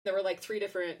There were like 3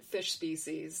 different fish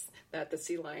species that the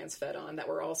sea lions fed on that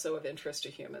were also of interest to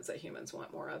humans that humans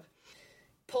want more of.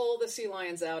 Pull the sea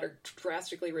lions out or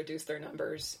drastically reduce their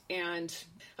numbers, and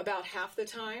about half the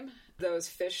time, those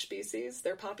fish species,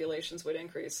 their populations would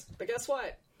increase. But guess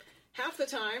what? Half the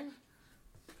time,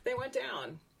 they went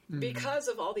down because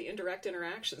of all the indirect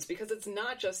interactions, because it's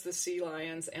not just the sea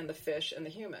lions and the fish and the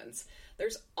humans.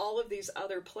 There's all of these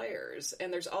other players,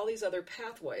 and there's all these other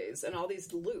pathways and all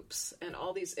these loops and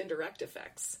all these indirect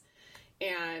effects.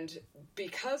 And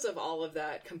because of all of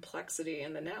that complexity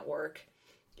in the network,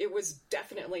 it was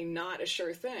definitely not a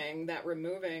sure thing that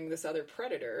removing this other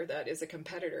predator that is a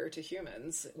competitor to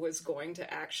humans was going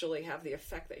to actually have the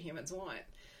effect that humans want.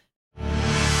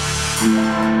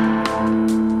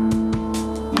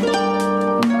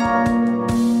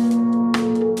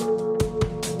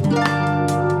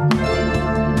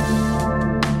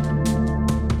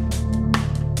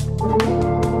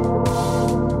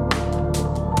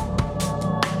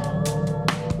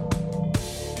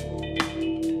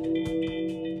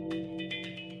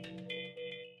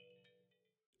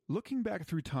 Looking back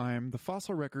through time, the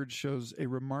fossil record shows a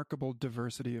remarkable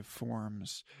diversity of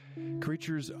forms.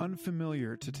 Creatures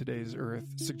unfamiliar to today's Earth,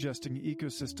 suggesting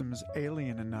ecosystems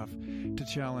alien enough to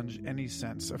challenge any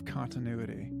sense of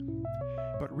continuity.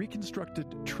 But reconstructed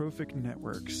trophic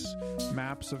networks,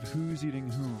 maps of who's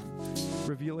eating whom,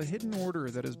 reveal a hidden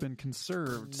order that has been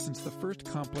conserved since the first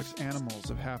complex animals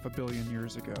of 500 million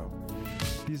years ago.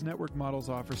 These network models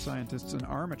offer scientists an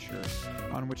armature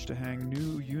on which to hang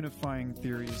new unifying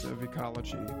theories of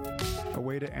ecology, a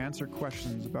way to answer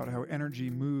questions about how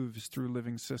energy moves through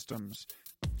living systems,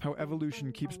 how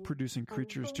evolution keeps producing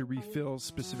creatures to refill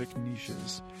specific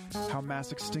niches, how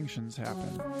mass extinctions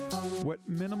happen, what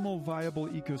minimal viable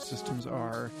ecosystems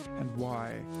are and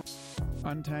why.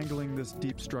 Untangling this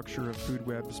deep structure of food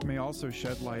webs may also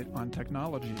shed light on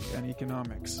technology and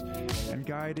economics and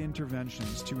guide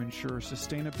interventions to ensure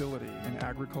sustainability in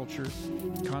agriculture,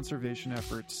 conservation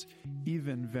efforts,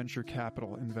 even venture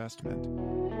capital investment.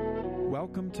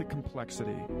 Welcome to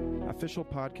Complexity, official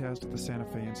podcast of the Santa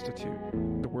Fe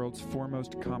Institute, the world's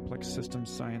foremost complex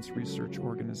systems science research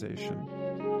organization.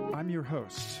 I'm your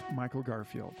host, Michael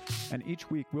Garfield, and each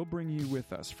week we'll bring you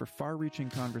with us for far-reaching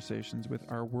conversations with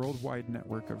our worldwide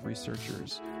network of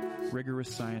researchers,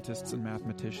 rigorous scientists and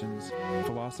mathematicians,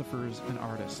 philosophers and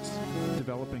artists,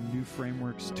 developing new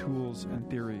frameworks, tools, and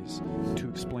theories to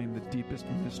explain the deepest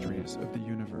mysteries of the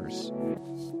universe.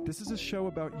 This is a show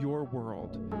about your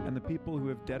world and the people who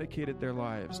have dedicated their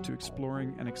lives to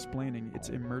exploring and explaining its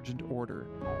emergent order,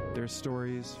 their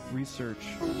stories, research,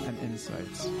 and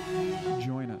insights.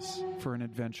 Join us for an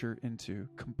adventure into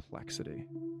complexity.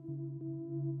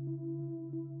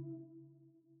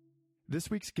 This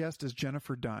week's guest is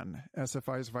Jennifer Dunn,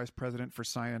 SFI's Vice President for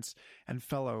Science and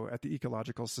Fellow at the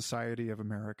Ecological Society of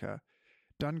America.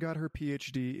 Dunn got her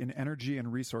PhD in Energy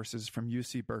and Resources from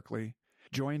UC Berkeley,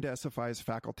 joined SFI's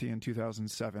faculty in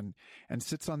 2007, and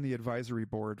sits on the advisory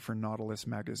board for Nautilus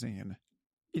magazine.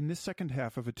 In this second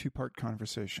half of a 2-part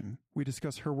conversation, we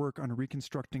discuss her work on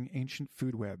reconstructing ancient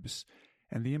food webs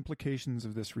and the implications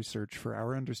of this research for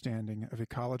our understanding of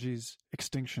ecologies,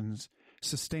 extinctions,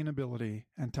 sustainability,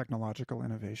 and technological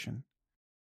innovation.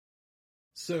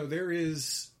 So there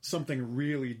is something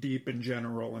really deep and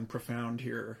general and profound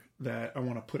here that I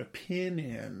want to put a pin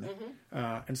in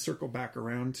and circle back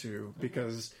around to,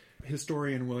 because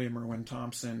historian William Irwin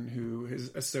Thompson, who is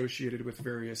associated with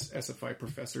various SFI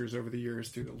professors over the years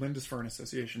through the Lindisfarne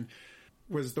Association,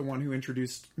 was the one who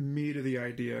introduced me to the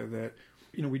idea that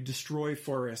we destroy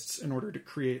forests in order to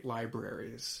create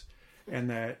libraries, and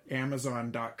that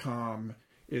Amazon.com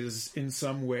is in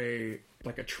some way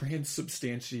like a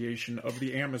transubstantiation of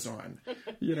the Amazon,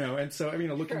 and so,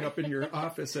 looking up in your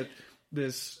office at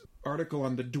this article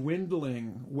on the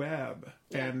dwindling web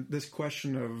and this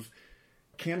question of,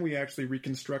 can we actually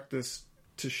reconstruct this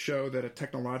to show that a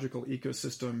technological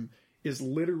ecosystem is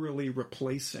literally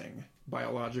replacing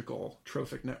biological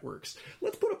trophic networks?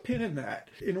 Let's put a pin in that.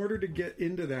 In order to get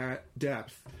into that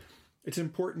depth, it's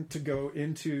important to go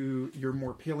into your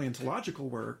more paleontological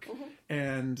work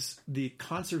and the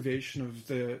conservation of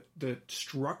the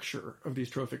structure of these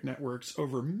trophic networks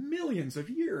over millions of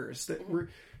years. That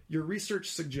your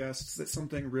research suggests that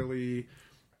something really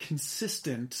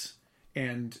consistent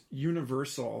and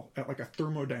universal at like a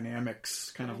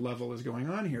thermodynamics kind of level is going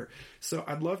on here. So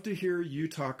I'd love to hear you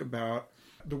talk about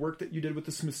the work that you did with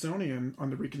the Smithsonian on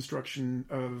the reconstruction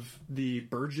of the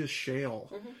Burgess Shale.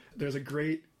 There's a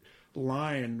great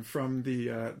line from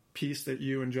the piece that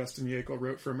you and Justin Yackel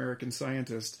wrote for American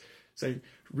Scientist saying,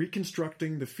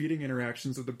 reconstructing the feeding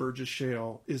interactions of the Burgess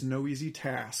Shale is no easy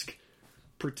task,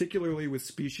 particularly with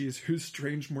species whose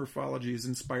strange morphologies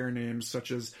inspire names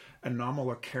such as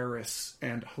Anomalocaris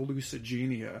and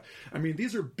Hallucigenia. I mean,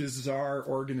 these are bizarre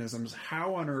organisms.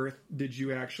 How on earth did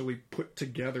you actually put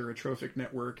together a trophic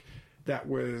network that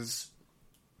was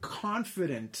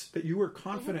confident, that you were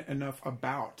confident enough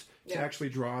about to actually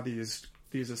draw these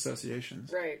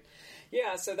associations? Right.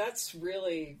 Yeah, so that's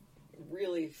really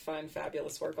fun,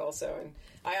 fabulous work also. And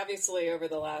I obviously, over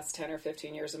the last 10 or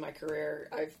 15 years of my career,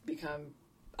 I've become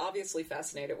obviously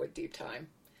fascinated with deep time,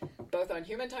 both on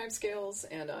human timescales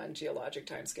and on geologic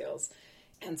timescales.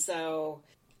 And so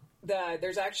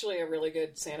there's actually a really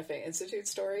good Santa Fe Institute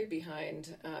story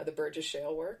behind the Burgess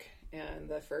Shale work and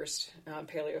the first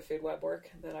paleo food web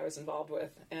work that I was involved with.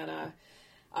 And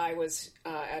I was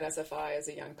at SFI as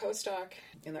a young postdoc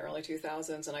in the early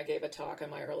 2000s, and I gave a talk on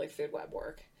my early food web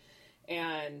work.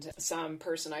 And some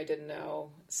person I didn't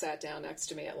know sat down next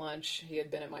to me at lunch. He had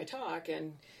been at my talk,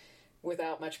 and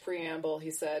without much preamble, he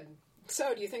said,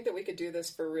 "So, do you think that we could do this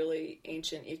for really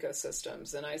ancient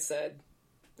ecosystems?" And I said,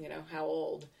 "How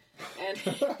old?"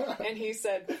 And he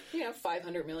said,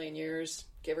 500 million years,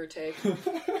 give or take.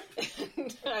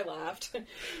 And I laughed.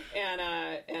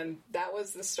 And that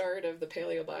was the start of the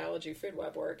paleobiology food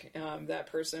web work. That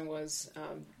person was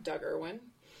Doug Irwin,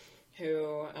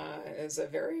 who is a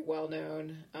very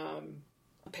well-known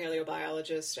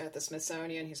paleobiologist at the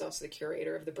Smithsonian. He's also the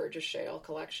curator of the Burgess Shale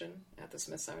collection at the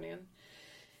Smithsonian.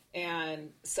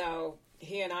 And so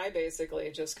he and I basically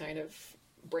just kind of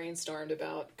brainstormed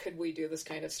about, could we do this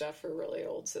kind of stuff for really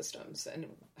old systems, and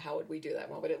how would we do that?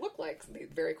 What would it look like? The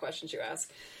very questions you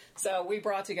ask. So we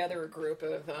brought together a group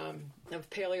of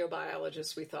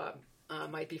paleobiologists we thought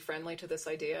might be friendly to this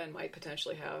idea and might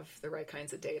potentially have the right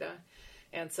kinds of data,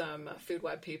 and some food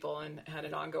web people, and had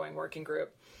an ongoing working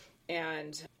group.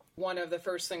 And one of the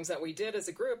first things that we did as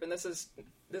a group, and this is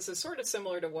sort of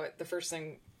similar to what the first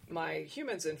thing my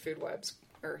Humans in Food Webs,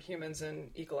 or Humans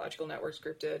in Ecological Networks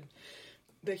group did.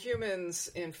 The humans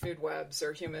in food webs,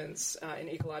 or humans in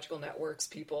ecological networks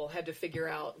people, had to figure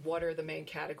out what are the main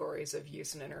categories of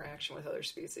use and interaction with other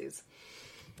species.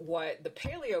 What the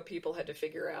paleo people had to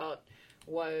figure out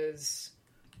was,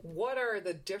 what are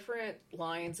the different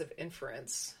lines of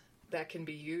inference that can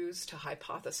be used to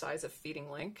hypothesize a feeding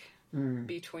link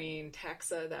between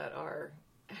taxa that are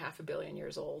 500 million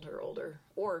years old or older,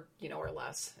 or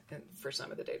less, and for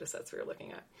some of the data sets we were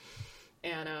looking at.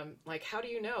 And how do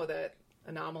you know that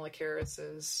Anomalocaris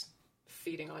is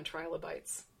feeding on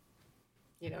trilobites?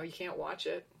 You can't watch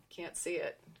it, can't see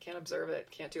it, can't observe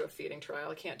it, can't do a feeding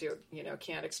trial, can't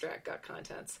extract gut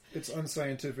contents. It's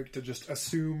unscientific to just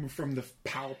assume from the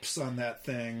palps on that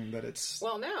thing that it's...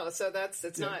 Well, no. So that's a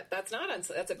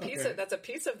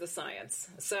piece of the science.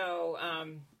 So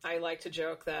I like to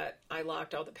joke that I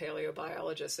locked all the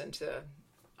paleobiologists into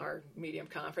our medium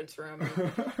conference room,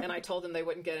 and I told them they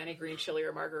wouldn't get any green chili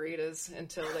or margaritas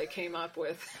until they came up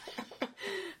with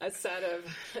a set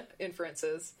of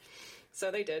inferences. So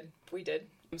they did. We did.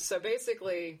 So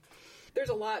basically, there's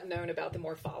a lot known about the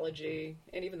morphology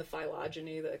and even the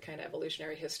phylogeny, the kind of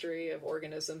evolutionary history of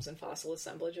organisms and fossil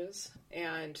assemblages.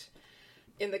 And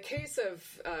in the case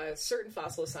of certain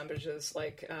fossil assemblages,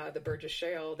 like the Burgess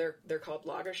Shale, they're called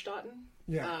Lagerstätten.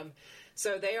 Yeah.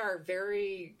 So they are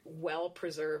very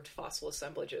well-preserved fossil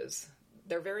assemblages.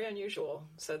 They're very unusual,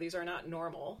 so these are not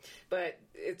normal. But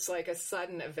it's like a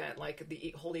sudden event, like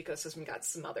the whole ecosystem got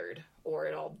smothered, or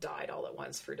it all died all at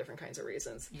once for different kinds of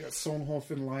reasons. Yeah,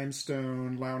 Solnhofen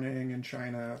limestone, Liaoning in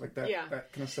China, like that,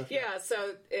 that kind of stuff. Yeah,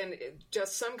 so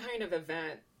just some kind of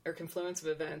event or confluence of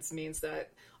events means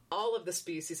that all of the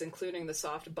species, including the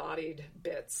soft-bodied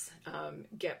bits,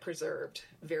 get preserved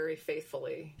very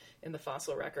faithfully in the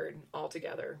fossil record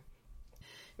altogether.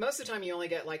 Most of the time you only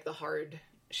get like the hard,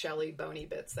 shelly, bony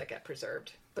bits that get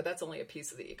preserved, but that's only a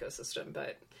piece of the ecosystem.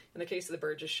 But in the case of the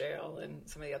Burgess Shale and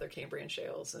some of the other Cambrian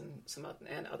shales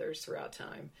and others throughout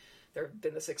time, there have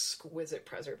been this exquisite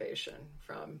preservation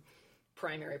from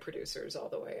primary producers all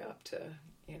the way up to,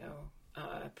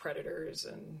 predators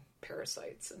and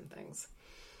parasites and things.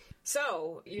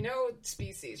 So,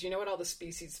 species, what all the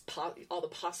species, all the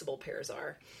possible pairs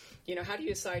are. How do you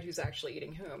decide who's actually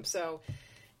eating whom? So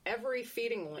every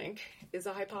feeding link is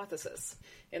a hypothesis.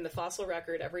 In the fossil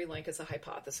record, every link is a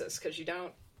hypothesis because you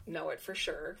don't know it for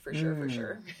sure.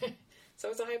 So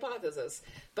it's a hypothesis.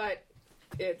 But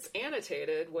it's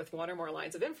annotated with one or more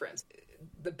lines of inference.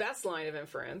 The best line of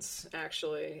inference,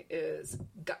 actually, is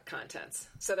gut contents.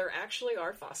 So there actually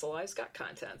are fossilized gut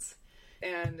contents.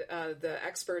 And the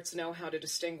experts know how to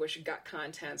distinguish gut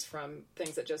contents from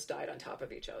things that just died on top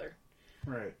of each other.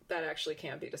 Right. That actually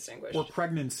can be distinguished. Or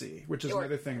pregnancy, which is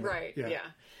another thing. Right, yeah.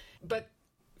 But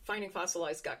finding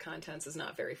fossilized gut contents is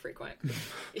not very frequent.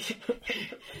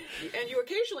 And you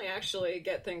occasionally actually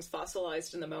get things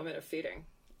fossilized in the moment of feeding,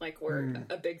 like where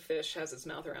a big fish has its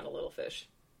mouth around a little fish.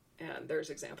 And there's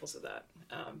examples of that.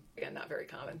 Again, not very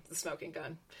common, the smoking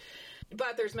gun.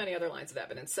 But there's many other lines of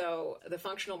evidence. So the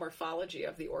functional morphology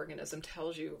of the organism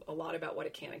tells you a lot about what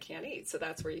it can and can't eat. So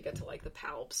that's where you get to like the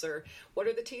palps, or what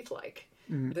are the teeth like?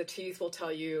 The teeth will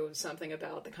tell you something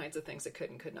about the kinds of things it could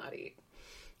and could not eat.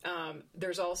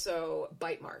 There's also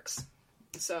bite marks.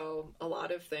 So a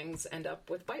lot of things end up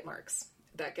with bite marks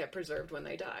that get preserved when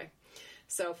they die.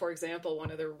 So, for example, one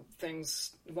of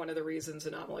the reasons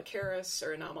Anomalocaris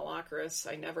or Anomalocaris,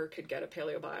 I never could get a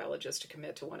paleobiologist to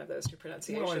commit to one of those two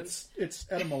pronunciations. Well, it's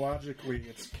etymologically,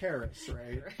 it's Caris,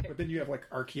 right? But then you have like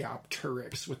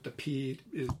Archaeopteryx with the P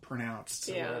is pronounced.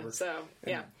 So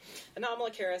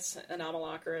Anomalocaris,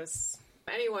 Anomalocaris.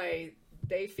 Anyway,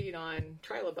 they feed on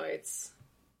trilobites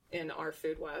in our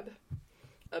food web.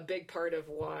 A big part of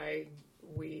why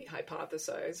we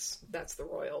hypothesize, that's the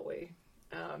royal we,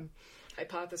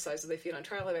 hypothesize that they feed on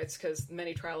trilobites, because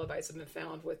many trilobites have been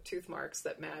found with tooth marks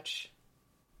that match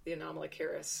the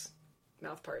Anomalocaris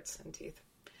mouth parts and teeth.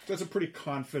 That's a pretty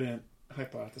confident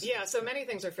hypothesis. Yeah, so many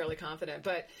things are fairly confident,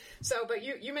 but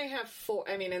you may have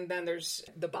and then there's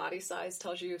the body size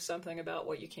tells you something about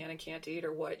what you can and can't eat,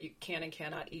 or what you can and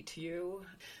cannot eat to you.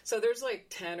 So there's like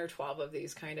 10 or 12 of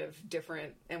these kind of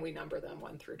different, and we number them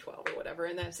 1 through 12 or whatever.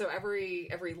 And then so every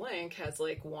link has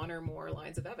like one or more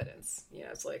lines of evidence. You know,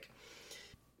 it's like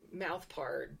mouth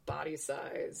part, body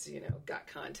size, gut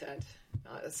content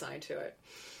assigned to it.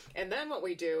 And then what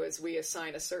we do is we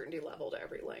assign a certainty level to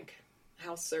every link.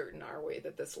 How certain are we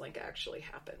that this link actually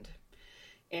happened?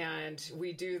 And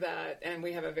we do that, and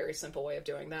we have a very simple way of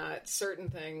doing that. Certain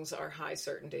things are high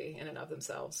certainty in and of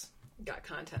themselves. Gut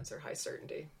contents are high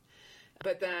certainty.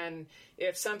 But then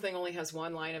if something only has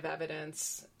one line of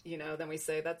evidence, then we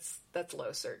say that's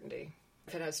low certainty.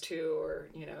 If it has two or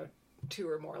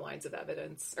more lines of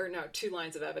evidence, or no, 2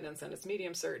 lines of evidence, then it's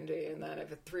medium certainty, and then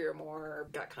if it's 3 or more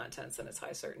gut contents, then it's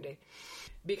high certainty.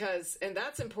 And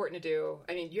that's important to do.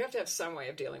 I mean, you have to have some way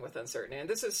of dealing with uncertainty, and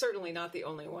this is certainly not the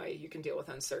only way you can deal with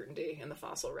uncertainty in the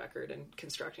fossil record and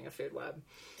constructing a food web.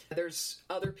 There's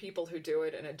other people who do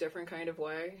it in a different kind of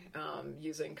way,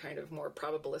 using kind of more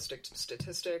probabilistic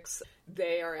statistics.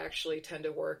 They actually tend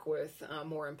to work with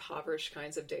more impoverished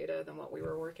kinds of data than what we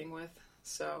were working with.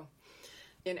 So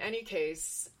in any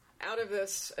case, out of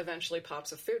this eventually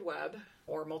pops a food web,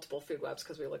 or multiple food webs,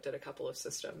 because we looked at a couple of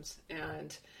systems.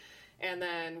 And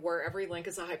then where every link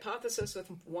is a hypothesis with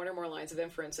 1 or more lines of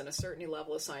inference and a certainty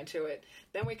level assigned to it,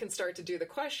 then we can start to do the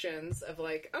questions of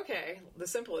like, okay, the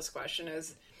simplest question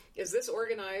is this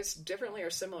organized differently or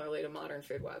similarly to modern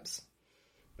food webs?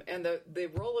 And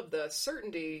the role of the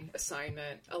certainty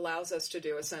assignment allows us to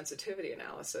do a sensitivity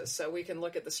analysis. So we can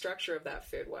look at the structure of that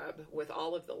food web with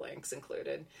all of the links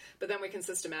included, but then we can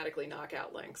systematically knock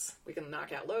out links. We can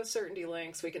knock out low certainty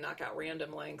links, we can knock out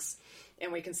random links,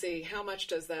 and we can see how much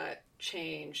does that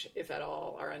change, if at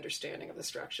all, our understanding of the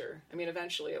structure. I mean,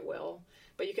 eventually it will,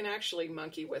 but you can actually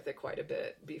monkey with it quite a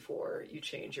bit before you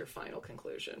change your final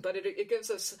conclusion. But it gives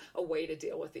us a way to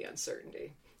deal with the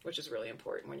uncertainty, which is really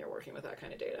important when you're working with that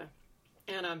kind of data.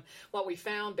 And what we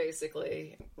found,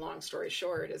 basically, long story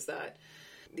short, is that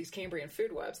these Cambrian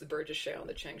food webs, the Burgess Shale and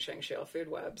the Cheng-Cheng Shale food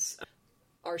webs,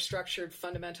 are structured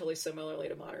fundamentally similarly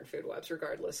to modern food webs,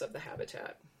 regardless of the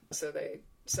habitat.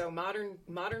 So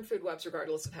modern food webs,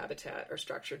 regardless of habitat, are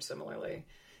structured similarly,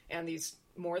 and these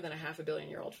more than 500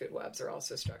 million-year-old food webs are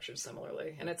also structured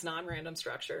similarly, and it's non-random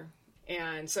structure.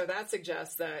 And so that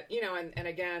suggests that, and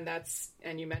again,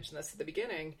 and you mentioned this at the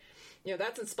beginning,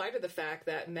 that's in spite of the fact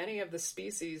that many of the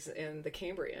species in the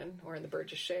Cambrian or in the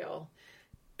Burgess Shale,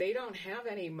 they don't have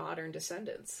any modern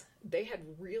descendants. They had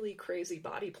really crazy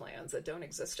body plans that don't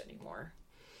exist anymore.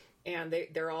 And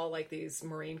they're all like these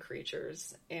marine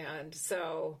creatures. And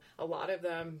so a lot of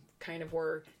them kind of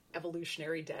were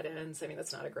evolutionary dead ends. I mean,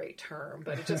 that's not a great term,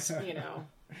 but it just,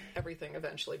 everything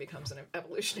eventually becomes an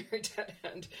evolutionary dead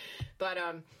end. But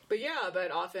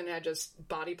often had just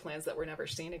body plans that were never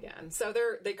seen again. So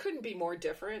they couldn't be more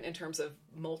different in terms of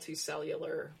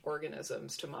multicellular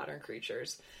organisms to modern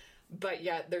creatures. But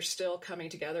yet they're still coming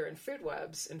together in food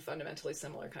webs in fundamentally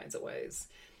similar kinds of ways.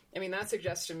 I mean, that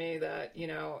suggests to me that,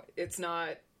 it's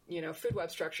not, food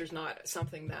web structure is not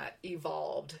something that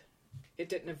evolved. It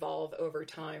didn't evolve over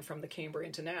time from the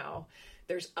Cambrian to now.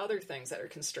 There's other things that are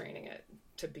constraining it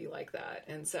to be like that.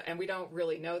 And we don't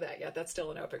really know that yet. That's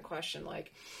still an open question.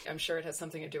 Like, I'm sure it has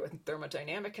something to do with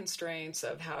thermodynamic constraints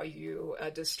of how you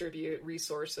distribute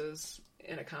resources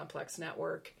in a complex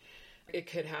network. It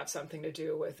could have something to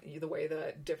do with the way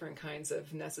that different kinds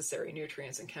of necessary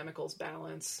nutrients and chemicals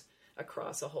balance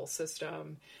across a whole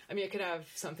system. I mean, it could have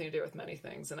something to do with many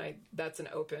things, and that's an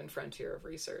open frontier of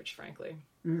research, frankly.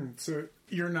 So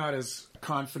you're not as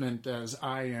confident as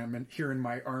I am and here in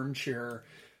my armchair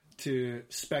to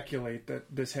speculate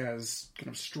that this has kind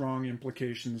of strong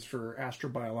implications for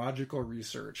astrobiological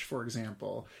research, for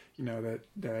example,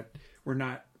 that we're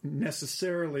not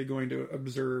necessarily going to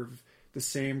observe the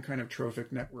same kind of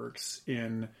trophic networks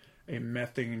in a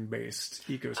methane-based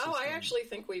ecosystem. Oh, I actually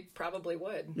think we probably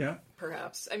would. Yeah?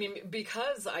 Perhaps. I mean,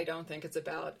 because I don't think it's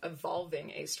about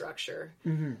evolving a structure,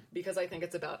 because I think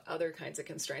it's about other kinds of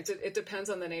constraints. It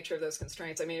depends on the nature of those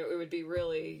constraints. I mean, it would be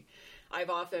really... I've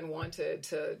often wanted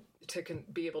to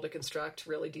be able to construct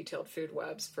really detailed food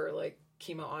webs for, like,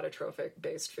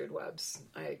 chemoautotrophic-based food webs.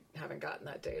 I haven't gotten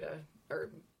that data, or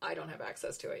I don't have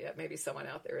access to it yet. Maybe someone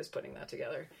out there is putting that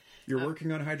together. You're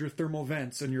working on hydrothermal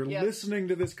vents, and you're listening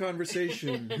to this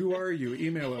conversation. Who are you?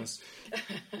 Email us.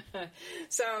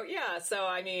 So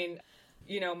I mean,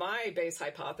 my base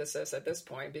hypothesis at this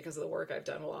point, because of the work I've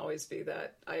done, will always be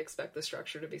that I expect the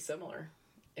structure to be similar.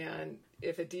 And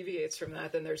if it deviates from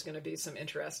that, then there's going to be some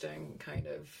interesting kind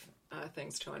of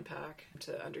things to unpack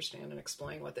to understand and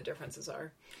explain what the differences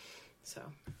are. So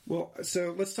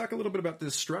let's talk a little bit about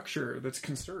this structure that's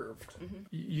conserved.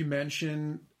 You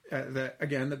mentioned that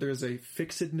there's a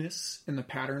fixedness in the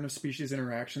pattern of species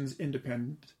interactions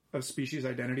independent of species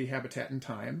identity, habitat, and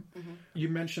time. You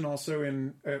mentioned also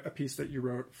in a piece that you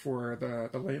wrote for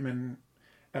the Lehman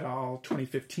et al.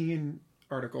 2015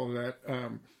 article that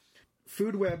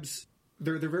food webs,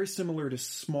 they're very similar to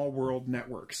small world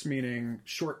networks, meaning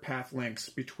short path lengths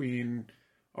between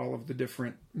all of the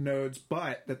different nodes,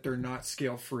 but that they're not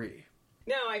scale free.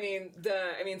 No, I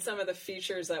mean some of the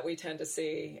features that we tend to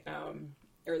see,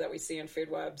 or that we see in food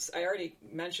webs. I already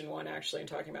mentioned one actually in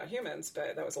talking about humans,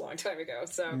 but that was a long time ago.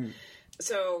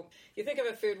 So you think of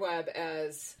a food web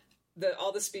as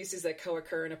all the species that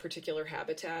co-occur in a particular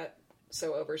habitat.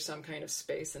 So over some kind of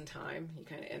space and time, you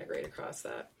kind of integrate across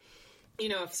that.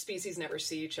 If species never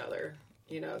see each other,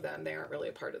 then they aren't really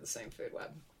a part of the same food web.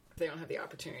 They don't have the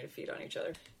opportunity to feed on each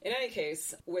other. In any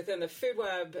case, within the food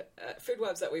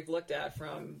webs that we've looked at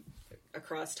from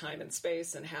across time and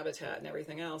space and habitat and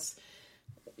everything else,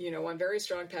 one very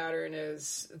strong pattern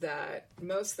is that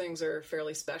most things are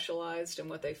fairly specialized in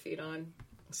what they feed on.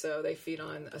 So they feed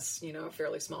on a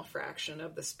fairly small fraction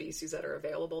of the species that are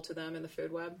available to them in the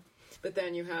food web. But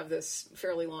then you have this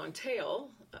fairly long tail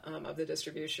of the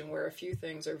distribution where a few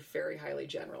things are very highly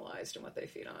generalized in what they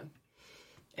feed on.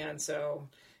 And so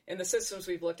in the systems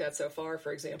we've looked at so far,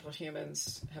 for example,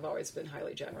 humans have always been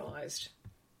highly generalized.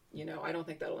 I don't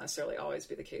think that'll necessarily always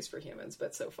be the case for humans,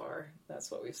 but so far that's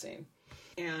what we've seen.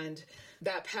 And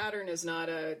that pattern is not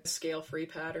a scale-free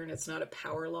pattern. It's not a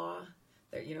power law.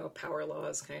 Power law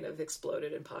has kind of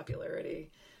exploded in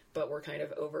popularity, but we're kind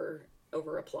of over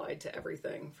applied to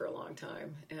everything for a long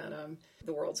time. And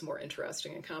the world's more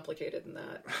interesting and complicated than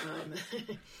that.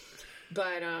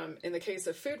 But in the case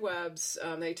of food webs,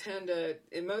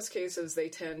 in most cases, they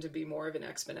tend to be more of an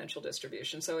exponential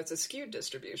distribution. So it's a skewed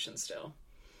distribution still.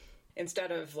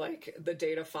 Instead of like the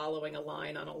data following a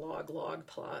line on a log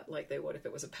plot, like they would if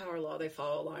it was a power law, they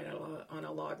follow a line on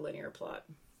a log linear plot.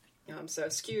 So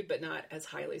skewed, but not as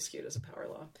highly skewed as a power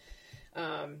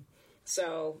law.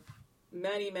 So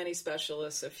many, many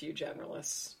specialists, a few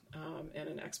generalists, in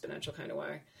an exponential kind of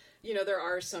way. There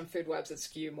are some food webs that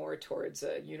skew more towards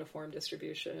a uniform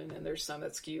distribution, and there's some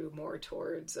that skew more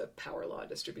towards a power law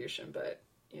distribution, but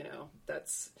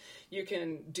you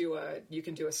can do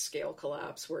a scale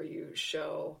collapse where you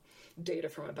show data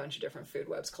from a bunch of different food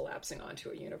webs collapsing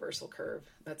onto a universal curve.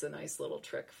 That's a nice little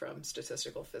trick from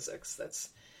statistical physics that's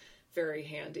very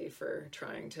handy for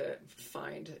trying to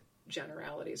find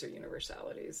generalities or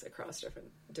universalities across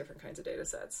different kinds of data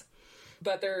sets.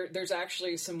 But there's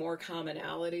actually some more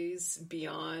commonalities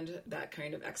beyond that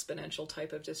kind of exponential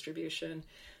type of distribution.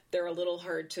 They're a little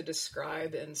hard to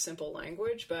describe in simple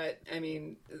language, but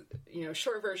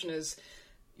short version is,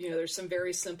 there's some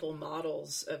very simple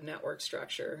models of network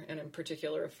structure, and in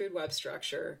particular a food web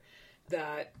structure,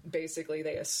 that basically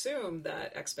they assume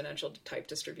that exponential type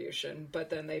distribution, but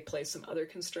then they place some other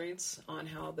constraints on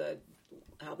how the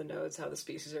nodes, how the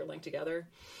species are linked together.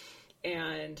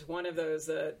 And one of those,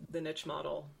 the niche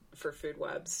model for food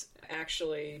webs,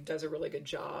 actually does a really good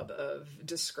job of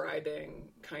describing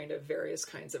kind of various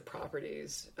kinds of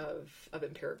properties of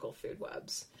empirical food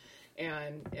webs.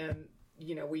 And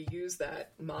we use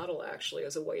that model actually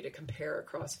as a way to compare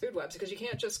across food webs, because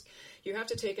you have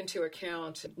to take into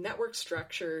account network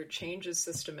structure changes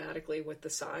systematically with the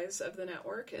size of the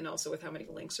network and also with how many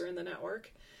links are in the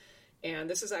network. And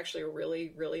this is actually a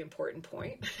really, really important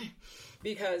point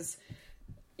because,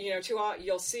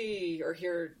 you'll see or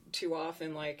hear too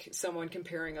often, like someone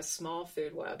comparing a small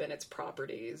food web and its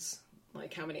properties,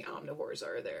 like how many omnivores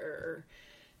are there, or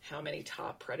how many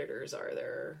top predators are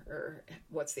there, or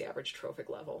what's the average trophic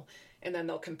level. And then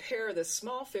they'll compare this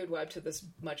small food web to this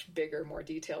much bigger, more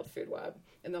detailed food web.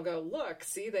 And they'll go, look,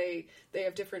 see, they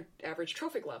have different average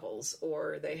trophic levels,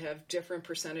 or they have different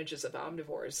percentages of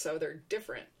omnivores, so they're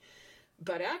different.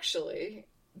 But actually,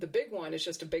 the big one is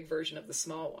just a big version of the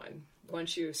small one.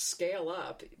 Once you scale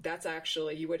up, that's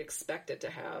actually, you would expect it to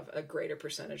have a greater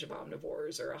percentage of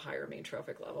omnivores or a higher mean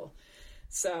trophic level.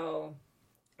 So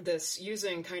this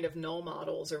using kind of null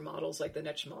models, or models like the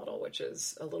niche model, which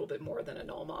is a little bit more than a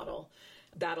null model,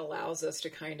 that allows us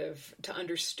to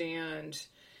understand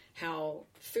how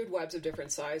food webs of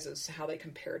different sizes, how they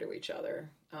compare to each other,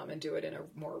 and do it in a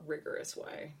more rigorous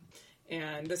way.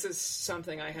 And this is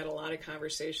something I had a lot of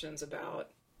conversations about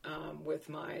with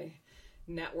my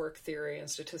network theory and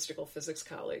statistical physics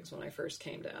colleagues when I first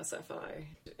came to SFI,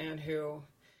 and who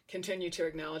continue to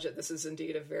acknowledge that this is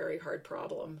indeed a very hard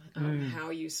problem,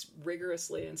 how you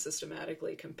rigorously and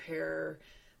systematically compare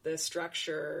the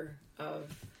structure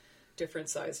of different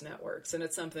size networks. And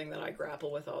it's something that I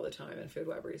grapple with all the time in food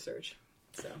web research.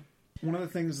 So one of the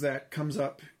things that comes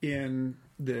up in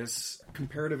this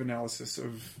comparative analysis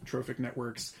of trophic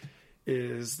networks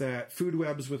is that food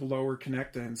webs with lower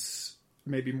connectance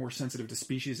may be more sensitive to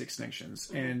species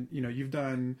extinctions. And,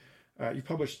 you've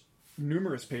published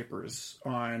numerous papers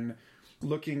on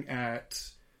looking at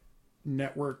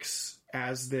networks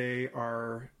as they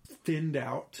are thinned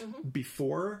out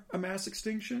before a mass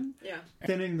extinction,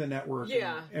 thinning the network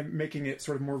and making it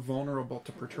sort of more vulnerable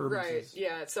to perturbances. Right,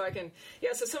 yeah. So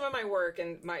so some of my work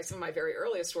and some of my very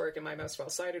earliest work and my most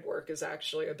well-cited work is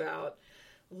actually about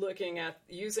looking at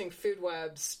using food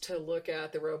webs to look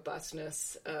at the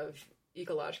robustness of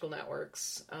ecological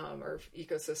networks or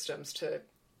ecosystems to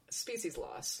species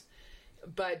loss,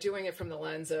 but doing it from the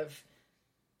lens of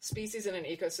species in an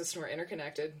ecosystem are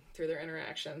interconnected through their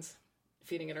interactions,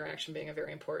 feeding interaction being a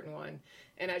very important one.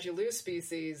 And as you lose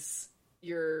species,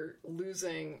 you're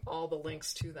losing all the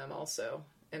links to them also,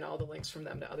 and all the links from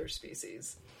them to other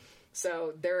species.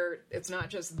 So it's not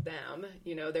just them,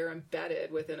 they're embedded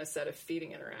within a set of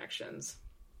feeding interactions.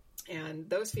 And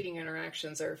those feeding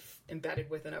interactions are embedded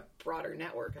within a broader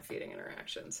network of feeding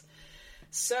interactions.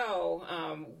 So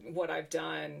what I've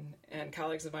done, and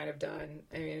colleagues of mine have done,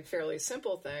 a fairly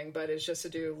simple thing, but it's just to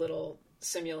do little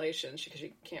simulations, because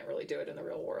you can't really do it in the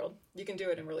real world. You can do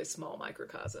it in really small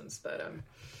microcosms,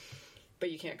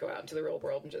 but you can't go out into the real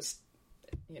world and just,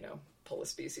 pull a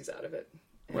species out of it.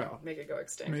 Make it go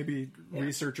extinct. Maybe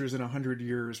researchers in 100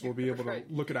 years will be able to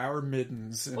look at our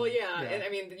middens. And,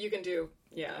 and you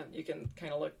can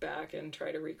kind of look back and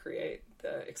try to recreate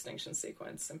the extinction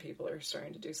sequence, and people are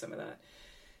starting to do some of that.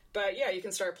 But you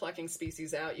can start plucking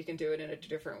species out. You can do it in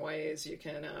different ways. You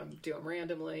can do them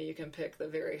randomly. You can pick the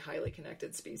very highly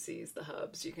connected species, the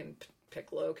hubs. You can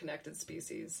pick low connected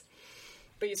species.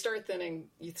 But you start thinning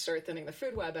the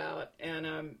food web out,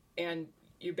 and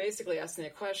you basically asking a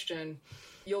question.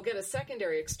 You'll get a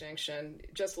secondary extinction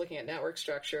just looking at network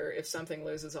structure if something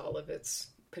loses all of its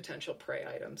potential prey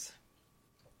items.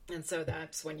 And so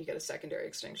that's when you get a secondary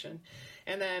extinction.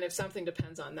 And then if something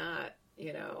depends on that,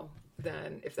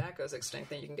 then if that goes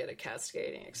extinct, then you can get a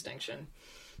cascading extinction.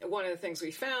 And one of the things we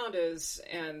found is,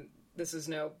 and this is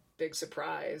no big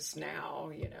surprise now,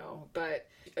 but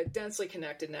a densely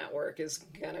connected network is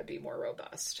going to be more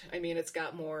robust. It's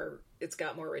got more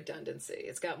redundancy.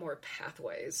 It's got more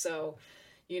pathways. So,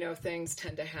 things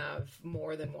tend to have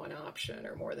more than one option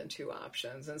or more than two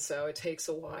options. And so it takes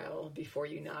a while before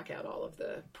you knock out all of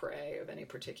the prey of any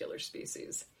particular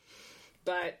species.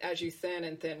 But as you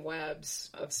thin webs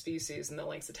of species and the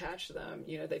links attached to them,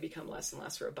 they become less and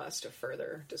less robust to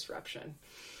further disruption.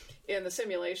 In the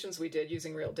simulations we did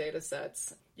using real data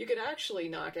sets, you could actually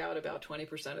knock out about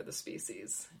 20% of the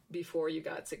species before you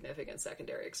got significant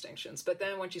secondary extinctions. But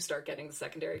then once you start getting the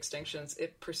secondary extinctions,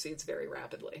 it proceeds very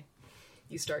rapidly.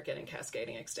 You start getting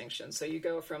cascading extinctions. So you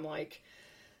go from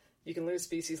you can lose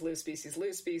species,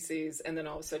 and then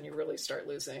all of a sudden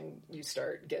you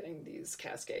start getting these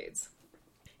cascades.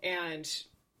 And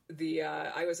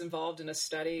I was involved in a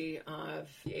study of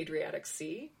the Adriatic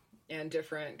Sea and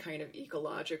different kind of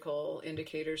ecological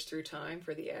indicators through time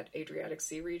for the Adriatic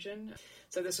Sea region.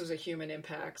 So this was a human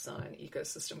impacts on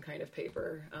ecosystem kind of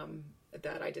paper.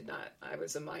 that I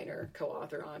was a minor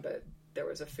co-author on, but there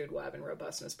was a food web and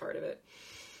robustness part of it.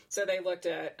 So they looked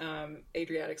at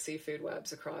Adriatic Sea food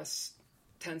webs across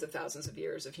tens of thousands of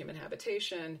years of human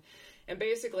habitation. And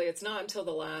basically, it's not until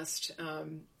the last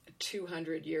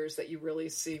 200 years that you really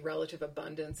see relative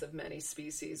abundance of many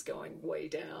species going way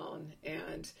down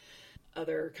and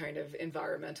other kind of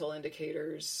environmental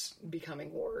indicators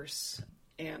becoming worse.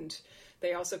 And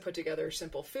they also put together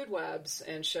simple food webs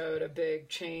and showed a big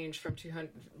change from 200,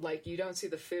 like you don't see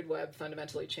the food web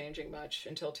fundamentally changing much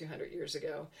until 200 years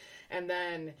ago. And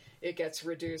then it gets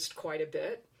reduced quite a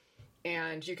bit.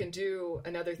 And you can do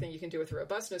another thing you can do with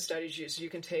robustness studies is you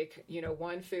can take,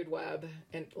 one food web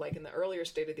and like in the earlier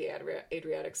state of the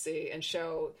Adriatic Sea and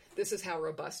show this is how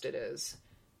robust it is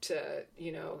to,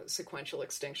 sequential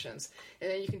extinctions.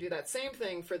 And then you can do that same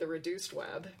thing for the reduced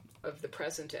web of the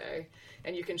present day.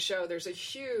 And you can show there's a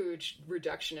huge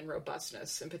reduction in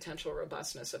robustness and potential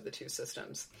robustness of the two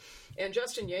systems. And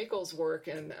Justin Yekel's work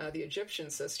in the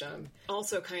Egyptian system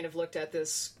also kind of looked at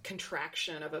this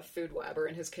contraction of a food web, or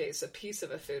in his case, a piece of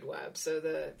a food web. So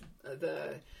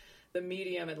the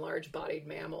medium and large-bodied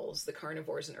mammals, the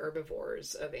carnivores and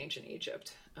herbivores of ancient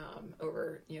Egypt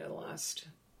over, the last,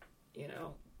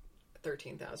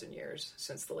 13,000 years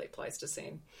since the late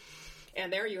Pleistocene.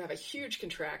 And there you have a huge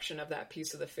contraction of that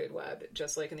piece of the food web.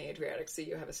 Just like in the Adriatic Sea,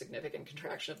 you have a significant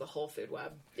contraction of the whole food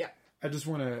web. Yeah. I just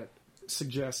want to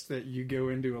suggest that you go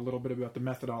into a little bit about the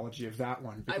methodology of that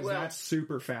one, because that's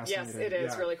super fascinating. Yes, it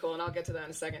is really cool, and I'll get to that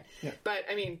in a second. Yeah. But,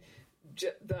 I mean,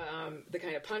 the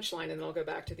kind of punchline, and then I'll go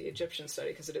back to the Egyptian study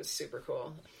because it is super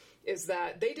cool, is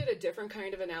that they did a different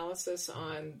kind of analysis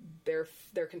on their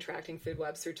contracting food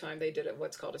webs through time. They did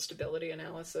what's called a stability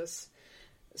analysis.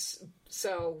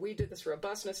 So we did this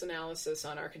robustness analysis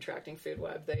on our contracting food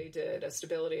web. They did a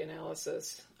stability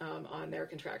analysis on their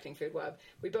contracting food web.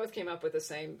 We both came up with the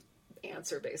same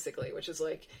answer, basically, which is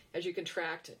like, as you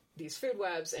contract these food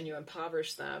webs and you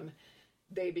impoverish them,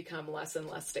 they become less and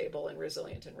less stable and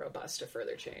resilient and robust to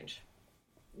further change.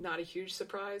 Not a huge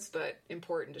surprise, but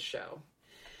important to show.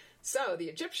 So the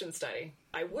Egyptian study,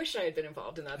 I wish I had been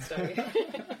involved in that study.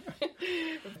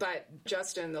 But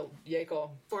Justin Yekel,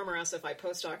 former SFI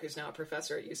postdoc who's now a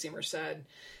professor at UC Merced,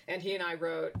 and he and I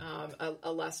wrote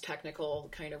a less technical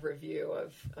kind of review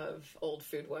of old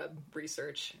food web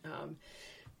research.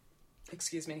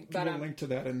 Excuse me. But we'll link to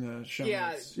that in the show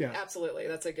notes. Yeah, absolutely.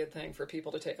 That's a good thing for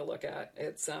people to take a look at.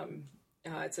 It's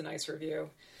a nice review.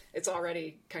 It's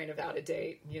already kind of out of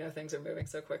date. Things are moving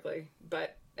so quickly,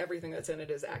 but everything that's in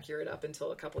it is accurate up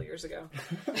until a couple of years ago.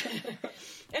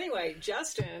 Anyway,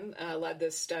 Justin led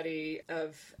this study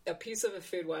of a piece of a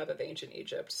food web of ancient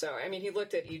Egypt. So, I mean, he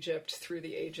looked at Egypt through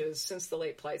the ages since the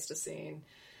late Pleistocene,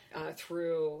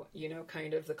 through,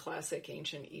 kind of the classic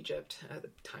ancient Egypt, the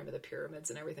time of the pyramids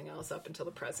and everything else up until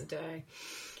the present day.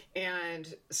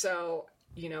 And so,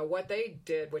 what they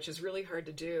did, which is really hard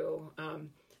to do,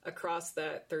 across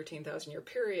that 13,000 year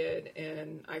period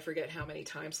in I forget how many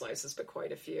time slices, but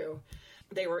quite a few,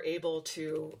 they were able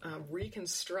to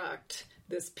reconstruct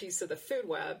this piece of the food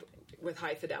web with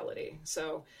high fidelity.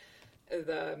 So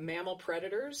the mammal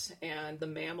predators and the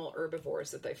mammal herbivores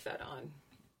that they fed on.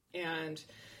 And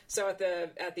so at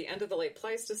the end of the late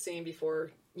Pleistocene,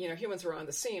 before, humans were on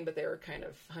the scene, but they were kind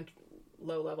of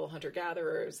low-level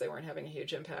hunter-gatherers. They weren't having a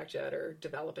huge impact yet or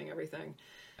developing everything.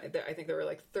 I think there were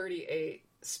like 38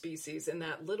 species in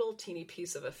that little teeny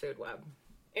piece of a food web.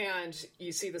 And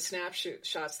you see the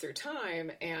snapshots through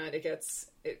time, and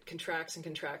it contracts and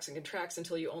contracts and contracts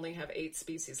until you only have 8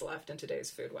 species left in today's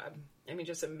food web. I mean,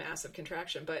 just a massive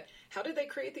contraction. But how did they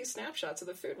create these snapshots of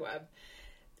the food web?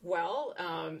 Well,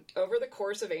 over the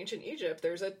course of ancient Egypt,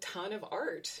 there's a ton of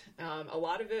art, a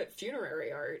lot of it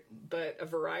funerary art, but a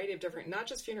variety of different, not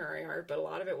just funerary art, but a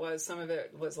lot of it some of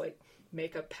it was like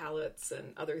makeup palettes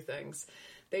and other things.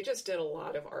 They just did a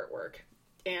lot of artwork.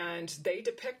 And they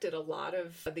depicted a lot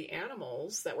of the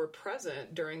animals that were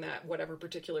present during that whatever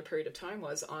particular period of time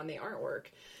was on the artwork.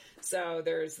 So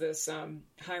there's this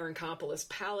Hierakonpolis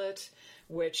palette,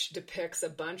 which depicts a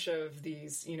bunch of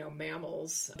these,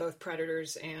 mammals, both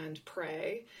predators and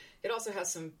prey. It also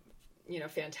has some,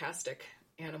 fantastic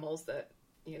animals that,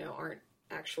 aren't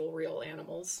actual real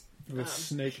animals. The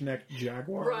snake-necked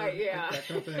jaguar. Right, yeah. That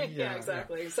kind of thing. Yeah,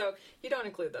 exactly. Yeah. So you don't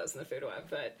include those in the food web,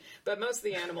 but most of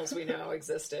the animals we know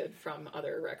existed from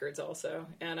other records also.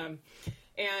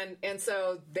 And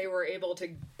so they were able to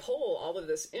pull all of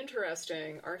this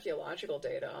interesting archaeological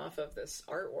data off of this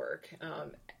artwork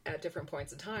at different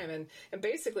points in time. And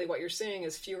basically what you're seeing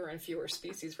is fewer and fewer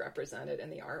species represented in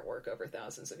the artwork over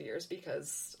thousands of years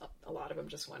because a lot of them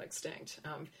just went extinct.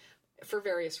 for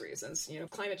various reasons.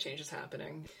 Climate change is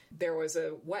happening. There was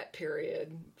a wet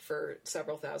period for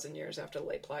several thousand years after the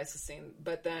late Pleistocene,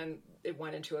 but then it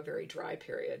went into a very dry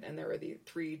period, and there were the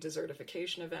 3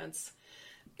 desertification events.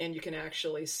 And you can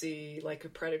actually see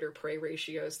like predator-prey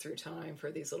ratios through time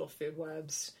for these little food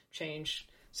webs change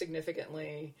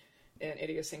significantly in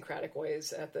idiosyncratic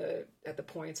ways at the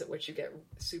points at which you get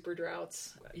super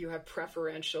droughts. You have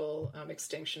preferential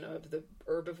extinction of the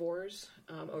herbivores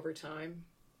over time.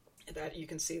 That you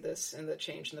can see this in the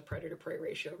change in the predator-prey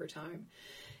ratio over time.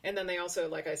 And then they also,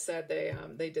 like I said,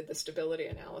 they did the stability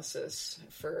analysis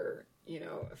for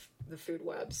the food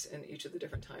webs in each of the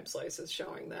different time slices,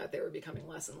 showing that they were becoming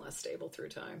less and less stable through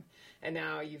time. And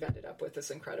now you've ended up with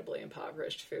this incredibly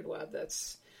impoverished food web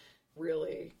that's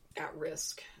really at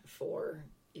risk for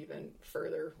even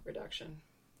further reduction.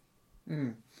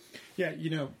 Yeah,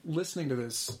 listening to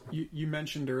this, you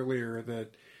mentioned earlier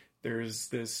that there's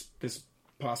this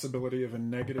possibility of a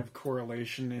negative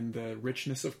correlation in the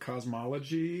richness of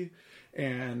cosmology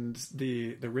and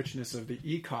the richness of the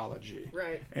ecology.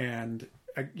 Right. And,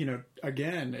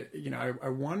 again, I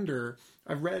wonder,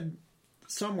 I've read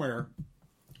somewhere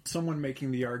someone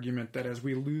making the argument that as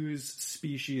we lose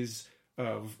species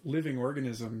of living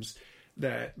organisms,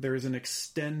 that there is an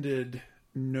extended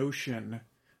notion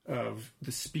of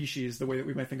the species, the way that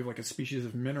we might think of like a species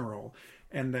of mineral,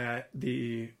 and that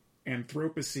the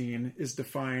Anthropocene is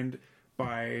defined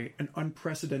by an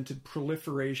unprecedented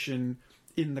proliferation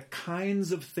in the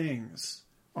kinds of things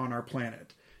on our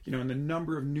planet. In the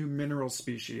number of new mineral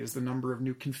species, the number of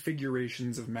new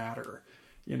configurations of matter,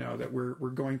 that we're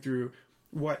going through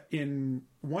what in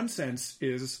one sense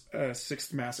is a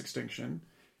 6th mass extinction,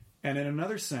 and in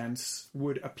another sense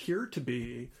would appear to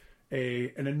be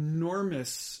an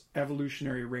enormous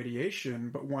evolutionary radiation,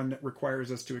 but one that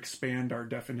requires us to expand our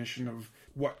definition of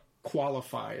what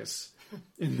qualifies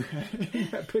in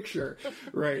that picture,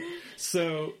 right?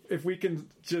 So if we can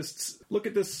just look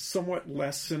at this somewhat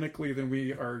less cynically than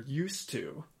we are used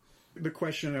to, the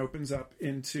question opens up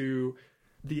into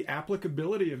the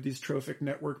applicability of these trophic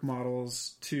network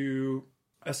models to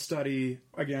a study,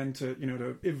 again,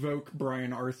 to evoke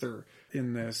Brian Arthur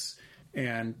in this,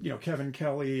 and Kevin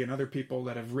Kelly and other people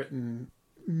that have written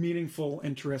meaningful,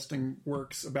 interesting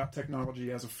works about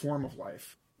technology as a form of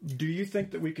life. Do you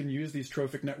think that we can use these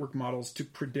trophic network models to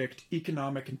predict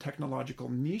economic and technological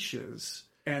niches?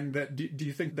 And that do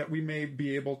you think that we may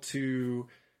be able to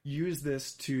use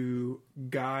this to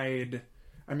guide?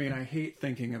 I mean, I hate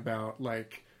thinking about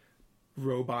like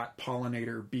robot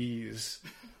pollinator bees.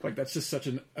 Like that's just such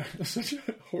a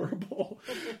horrible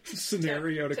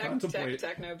scenario to contemplate.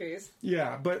 Techno bees.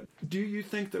 Yeah, but do you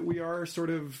think that we are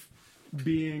sort of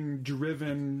being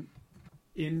driven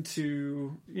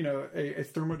into a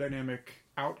thermodynamic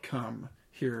outcome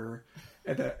here,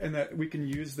 and that we can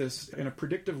use this in a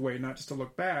predictive way, not just to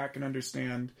look back and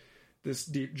understand this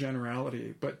deep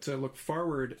generality, but to look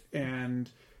forward and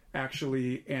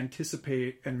actually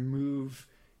anticipate and move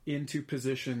into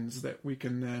positions that we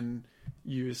can then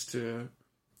use to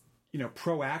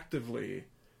proactively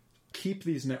keep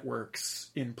these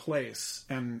networks in place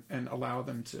and allow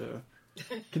them to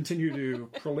continue to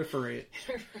proliferate.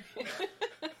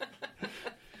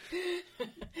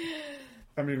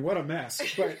 I mean, what a mess.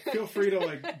 But feel free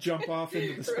to jump off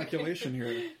into the speculation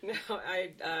here. No,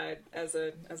 I as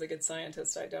a good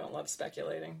scientist, I don't love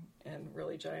speculating in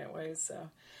really giant ways. So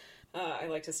I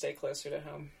like to stay closer to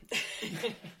home.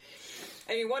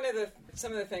 I mean,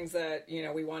 some of the things that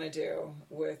we want to do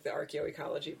with the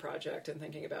Archaeoecology project and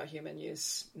thinking about human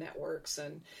use networks,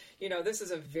 and this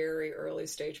is a very early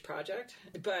stage project,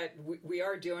 but we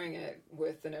are doing it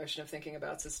with the notion of thinking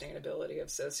about sustainability of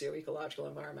socio-ecological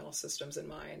environmental systems in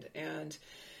mind. And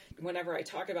whenever I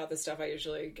talk about this stuff, I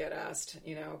usually get asked,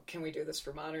 can we do this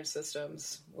for modern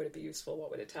systems? Would it be useful?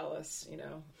 What would it tell us?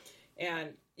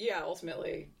 And yeah,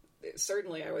 ultimately,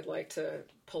 certainly I would like to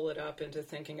pull it up into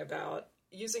thinking about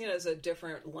using it as a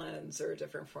different lens or a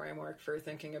different framework for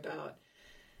thinking about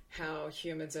how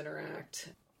humans interact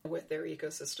with their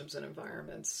ecosystems and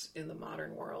environments in the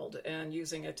modern world, and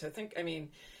using it to think, I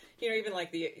mean, even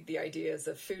like the ideas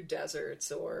of food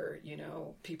deserts, or,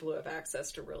 people who have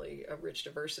access to really a rich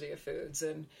diversity of foods,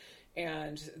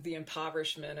 and the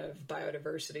impoverishment of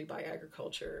biodiversity by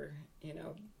agriculture,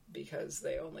 because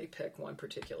they only pick one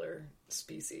particular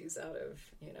species out of,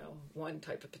 one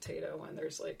type of potato when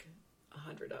there's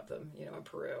 100 of them, in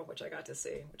Peru, which I got to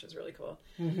see, which is really cool.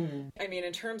 Mm-hmm. I mean,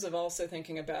 in terms of also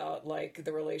thinking about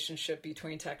the relationship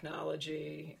between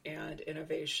technology and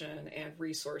innovation and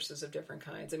resources of different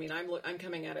kinds. I mean, I'm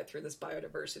coming at it through this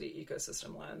biodiversity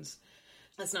ecosystem lens.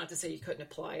 That's not to say you couldn't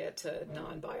apply it to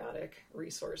non-biotic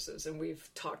resources. And we've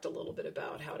talked a little bit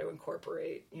about how to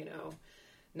incorporate,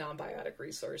 non-biotic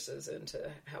resources into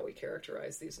how we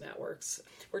characterize these networks.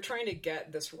 We're trying to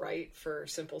get this right for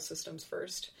simple systems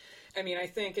first. I mean, I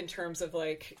think in terms of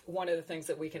one of the things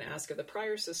that we can ask of the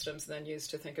prior systems, then use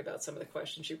to think about some of the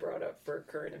questions you brought up for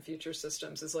current and future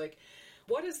systems is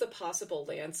what is the possible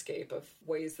landscape of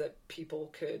ways that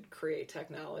people could create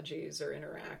technologies or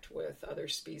interact with other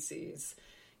species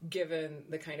given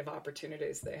the kind of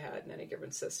opportunities they had in any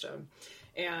given system?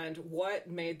 And what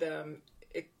made them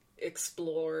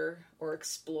explore or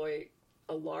exploit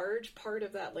a large part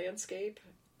of that landscape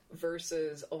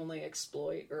versus only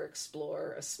exploit or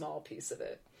explore a small piece of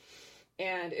it?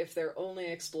 And if they're only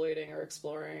exploiting or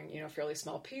exploring, a fairly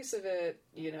small piece of it,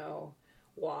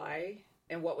 why?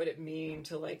 And what would it mean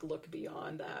to look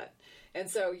beyond that? And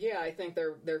so, I think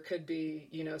there could be,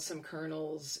 some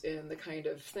kernels in the kind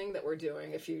of thing that we're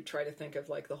doing if you try to think of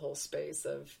the whole space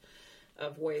of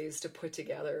ways to put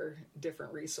together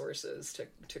different resources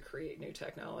to create new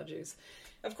technologies.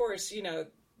 Of course,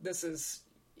 this is,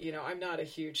 I'm not a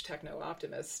huge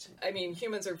techno-optimist. I mean,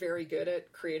 humans are very good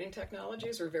at creating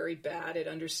technologies. We're very bad at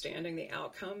understanding the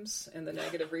outcomes and the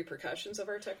negative repercussions of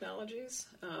our technologies.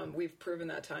 We've proven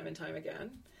that time and time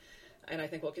again. And I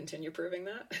think we'll continue proving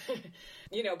that.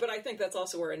 But I think that's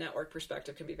also where a network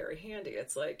perspective can be very handy.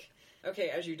 It's okay,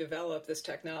 as you develop this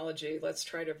technology, let's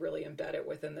try to really embed it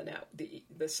within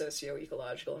the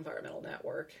socio-ecological environmental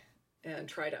network and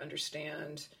try to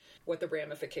understand what the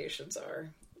ramifications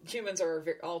are. Humans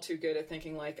are all too good at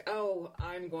thinking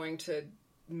I'm going to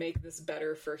make this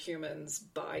better for humans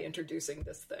by introducing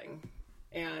this thing.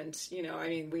 And,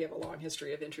 we have a long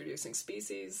history of introducing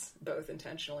species, both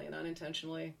intentionally and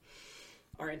unintentionally.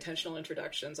 Our intentional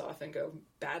introductions often go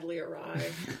badly awry.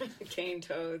 Cane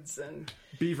toads and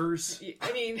beavers.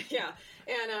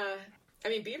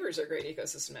 And, beavers are great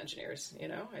ecosystem engineers,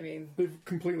 They've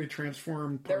completely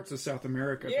transformed parts of South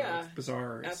America. Yeah. It's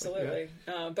bizarre. Absolutely.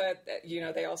 But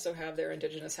they also have their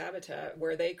indigenous habitat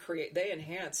where they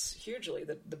enhance hugely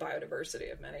the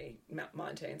biodiversity of many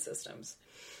montane systems.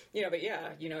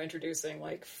 Introducing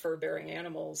fur-bearing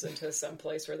animals into some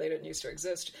place where they didn't used to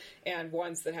exist, and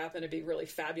ones that happen to be really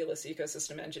fabulous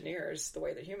ecosystem engineers, the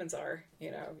way that humans are,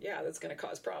 that's going to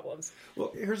cause problems.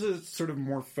 Well, here's a sort of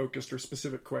more focused or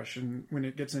specific question when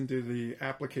it gets into the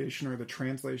application or the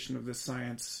translation of this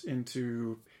science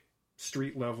into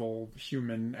street-level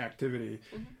human activity,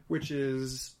 which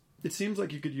is, it seems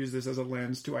like you could use this as a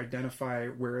lens to identify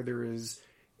where there is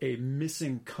a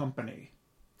missing company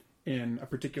in a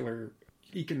particular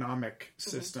economic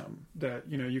system that,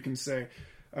 you can say,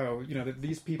 that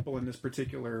these people in this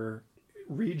particular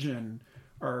region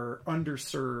are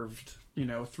underserved,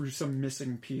 through some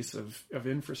missing piece of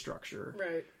infrastructure.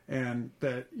 Right. And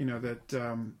that,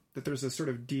 that there's a sort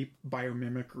of deep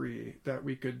biomimicry that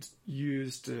we could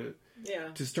use to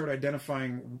start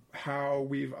identifying how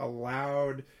we've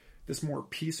allowed this more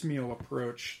piecemeal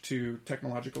approach to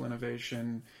technological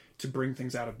innovation to bring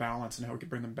things out of balance and how we could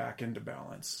bring them back into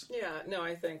balance. Yeah, no,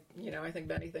 I think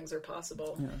many things are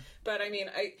possible. Yeah. But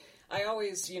I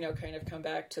always, kind of come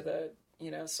back to the,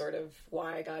 sort of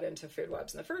why I got into food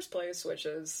webs in the first place, which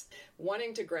is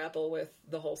wanting to grapple with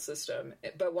the whole system,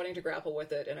 but wanting to grapple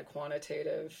with it in a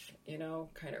quantitative,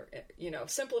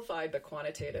 simplified but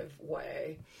quantitative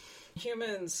way.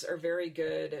 Humans are very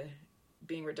good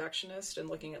being reductionist and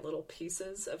looking at little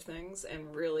pieces of things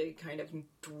and really kind of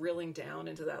drilling down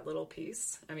into that little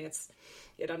piece. I mean,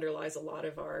 it underlies a lot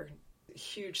of our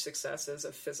huge successes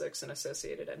of physics and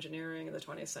associated engineering in the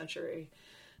 20th century.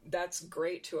 That's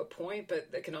great to a point, but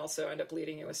it can also end up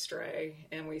leading you astray.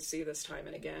 And we see this time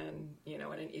and again, in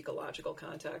an ecological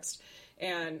context.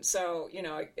 And so,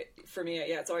 for me,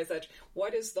 it's always that,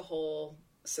 what is the whole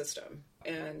system?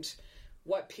 And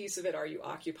what piece of it are you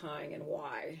occupying and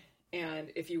why?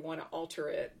 And if you want to alter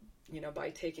it, by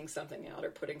taking something out or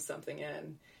putting something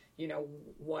in,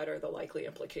 what are the likely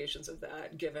implications of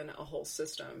that given a whole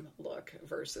system look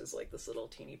versus this little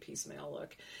teeny piecemeal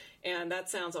look? And that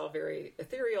sounds all very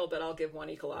ethereal, but I'll give one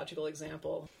ecological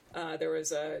example. There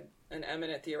was an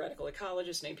eminent theoretical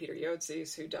ecologist named Peter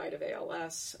Yotzi's who died of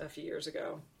ALS a few years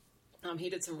ago. He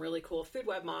did some really cool food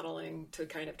web modeling to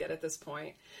kind of get at this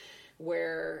point.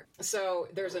 So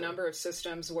there's a number of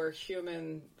systems where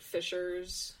human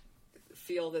fishers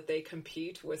feel that they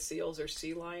compete with seals or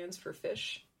sea lions for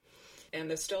fish. And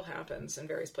this still happens in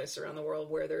various places around the world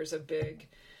where there's a big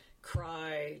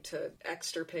cry to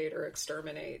extirpate or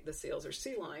exterminate the seals or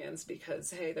sea lions because,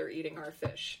 hey, they're eating our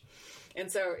fish. And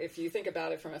so if you think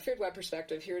about it from a food web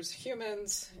perspective, here's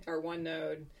humans, our one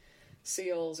node,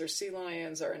 Seals or sea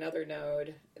lions are another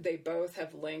node. They both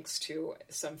have links to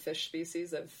some fish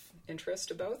species of interest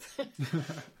to both.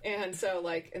 and so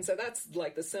that's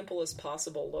like the simplest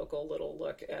possible local little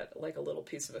look at like a little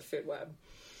piece of a food web.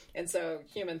 And so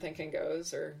human thinking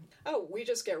goes, we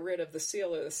just get rid of the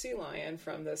seal or the sea lion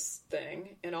from this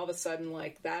thing, and all of a sudden,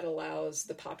 like, that allows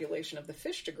the population of the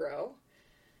fish to grow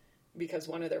because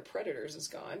one of their predators is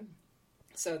gone.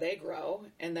 So they grow,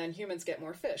 and then humans get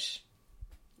more fish.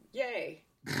 Yay.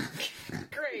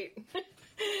 Great.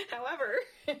 However,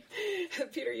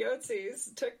 Peter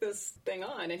Yotze took this thing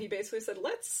on, and he basically said,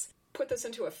 let's put this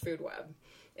into a food web.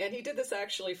 And he did this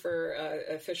actually for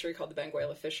a fishery called the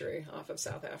Benguela fishery off of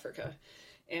South Africa.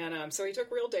 And so he took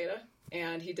real data,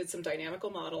 and he did some dynamical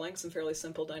modeling, some fairly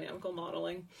simple dynamical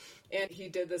modeling. And he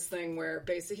did this thing where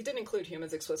basically he didn't include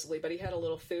humans explicitly, but he had a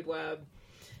little food web,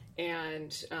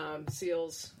 and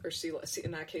seals, or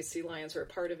in that case, sea lions were a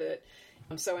part of it.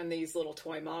 So in these little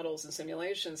toy models and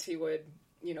simulations, he would,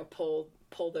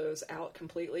 pull those out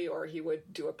completely, or he would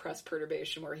do a press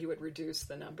perturbation where he would reduce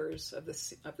the numbers of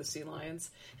the sea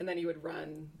lions, and then he would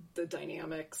run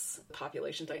the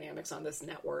population dynamics on this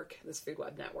network, this food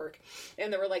web network.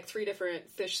 And there were like 3 different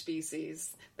fish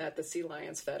species that the sea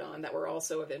lions fed on that were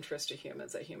also of interest to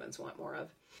humans, that humans want more of.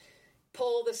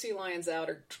 Pull the sea lions out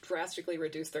or drastically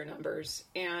reduce their numbers,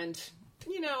 and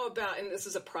and this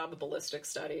is a probabilistic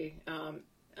study,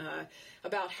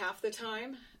 about half the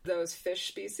time, those fish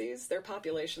species, their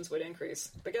populations would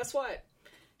increase. But guess what?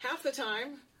 Half the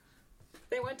time,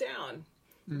 they went down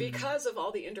because of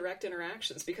all the indirect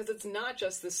interactions, because it's not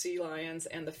just the sea lions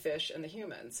and the fish and the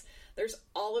humans. There's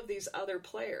all of these other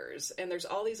players, and there's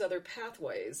all these other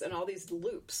pathways and all these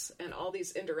loops and all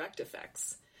these indirect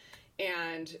effects.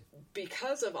 And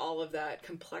because of all of that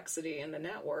complexity in the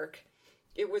network,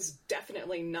 it was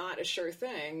definitely not a sure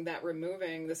thing that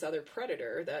removing this other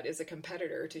predator that is a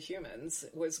competitor to humans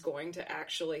was going to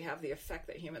actually have the effect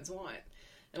that humans want.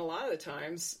 And a lot of the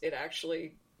times, it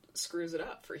actually screws it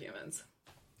up for humans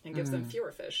and gives them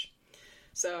fewer fish.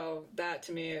 So that,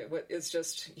 to me, is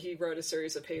just, he wrote a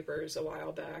series of papers a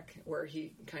while back where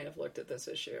he kind of looked at this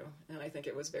issue. And I think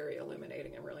it was very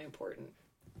illuminating and really important.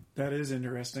 That is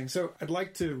interesting. So I'd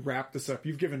like to wrap this up.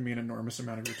 You've given me an enormous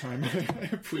amount of your time. I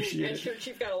appreciate it.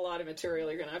 You've got a lot of material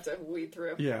you're going to have to weed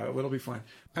through. Yeah, it'll be fun.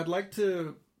 I'd like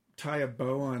to tie a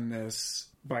bow on this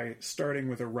by starting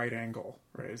with a right angle,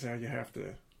 right? Is how you have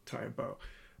to tie a bow.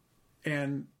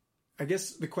 And I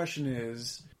guess the question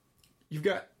is, you've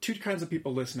got 2 kinds of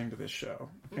people listening to this show,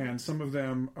 and some of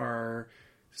them are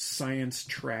science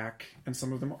track and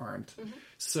some of them aren't.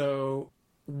 So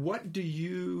what do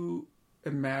you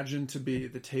imagine to be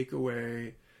the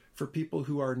takeaway for people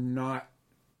who are not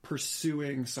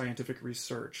pursuing scientific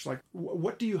research? Like,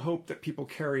 what do you hope that people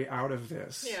carry out of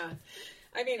this? Yeah.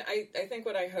 I mean, I think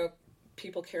what I hope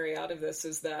people carry out of this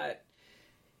is that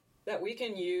we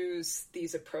can use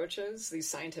these approaches, these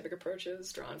scientific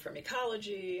approaches drawn from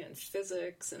ecology and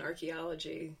physics and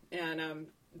archaeology, and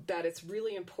that it's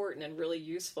really important and really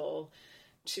useful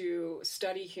to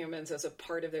study humans as a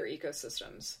part of their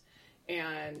ecosystems.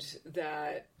 And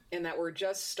that we're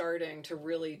just starting to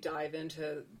really dive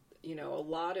into, a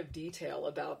lot of detail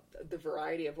about the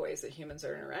variety of ways that humans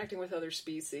are interacting with other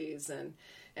species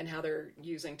and how they're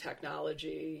using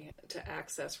technology to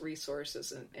access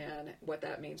resources and what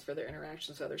that means for their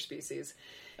interactions with other species.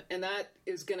 And that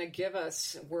is going to give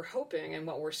us, we're hoping, and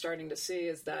what we're starting to see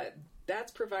is that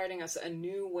that's providing us a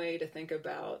new way to think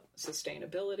about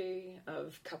sustainability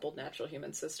of coupled natural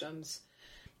human systems.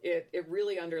 It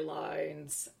really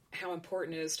underlines how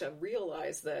important it is to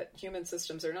realize that human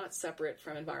systems are not separate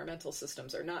from environmental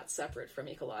systems, are not separate from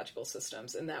ecological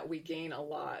systems, and that we gain a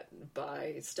lot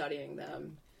by studying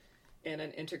them in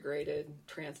an integrated,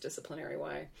 transdisciplinary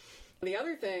way. The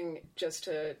other thing, just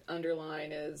to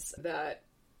underline, is that,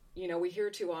 we hear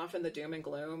too often the doom and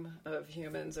gloom of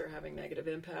humans are having negative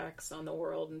impacts on the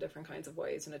world in different kinds of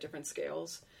ways and at different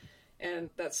scales.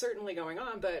 And that's certainly going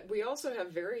on, but we also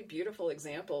have very beautiful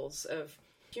examples of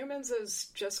humans as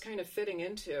just kind of fitting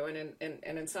into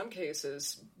and in some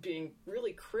cases being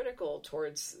really critical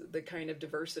towards the kind of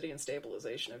diversity and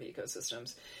stabilization of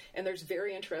ecosystems. And there's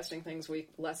very interesting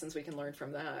lessons we can learn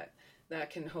from that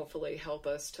can hopefully help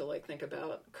us to think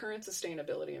about current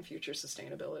sustainability and future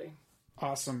sustainability.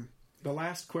 Awesome. The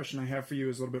last question I have for you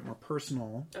is a little bit more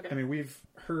personal. Okay. I mean, we've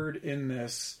heard in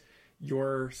this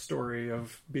your story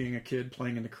of being a kid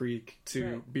playing in the creek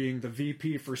to being the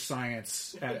VP for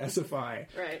science at SFI.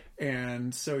 Right.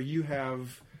 And so you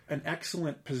have an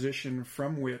excellent position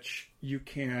from which you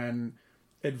can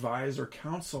advise or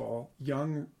counsel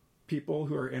young people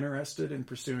who are interested in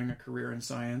pursuing a career in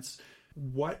science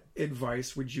What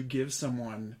advice would you give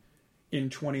someone in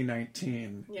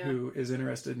 2019 who is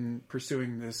interested in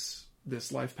pursuing this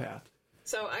life path?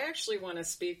 So I actually want to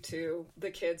speak to the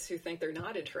kids who think they're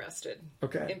not interested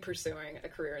in pursuing a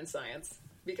career in science,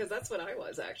 because that's what I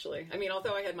was, actually. I mean,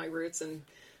 although I had my roots in,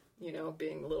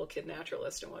 being a little kid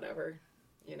naturalist and whatever,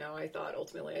 I thought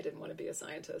ultimately I didn't want to be a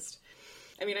scientist.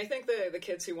 I mean, I think the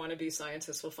kids who want to be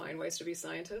scientists will find ways to be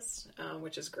scientists,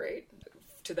 which is great.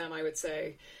 To them, I would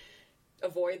say,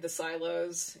 avoid the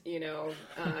silos,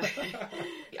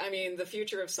 I mean, the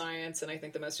future of science, and I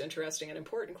think the most interesting and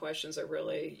important questions are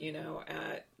really,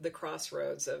 at the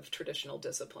crossroads of traditional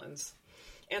disciplines.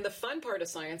 And the fun part of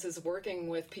science is working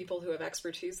with people who have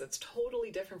expertise that's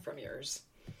totally different from yours.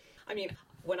 I mean,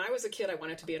 when I was a kid, I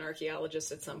wanted to be an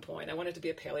archaeologist at some point. I wanted to be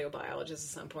a paleobiologist at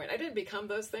some point. I didn't become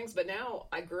those things, but now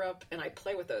I grew up and I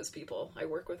play with those people. I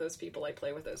work with those people. I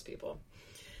play with those people.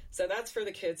 So that's for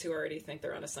the kids who already think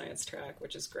they're on a science track,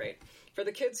 which is great. For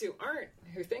the kids who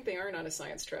think they aren't on a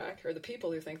science track, or the people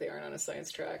who think they aren't on a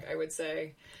science track, I would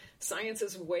say science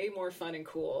is way more fun and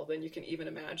cool than you can even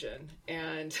imagine.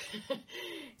 And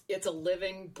it's a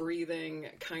living, breathing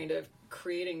kind of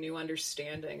creating new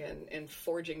understanding and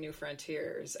forging new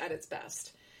frontiers at its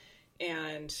best.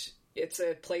 And it's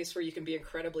a place where you can be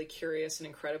incredibly curious and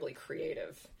incredibly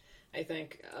creative. I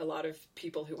think a lot of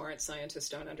people who aren't scientists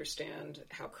don't understand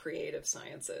how creative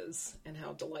science is and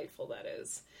how delightful that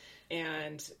is.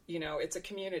 And, it's a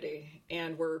community,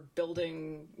 and we're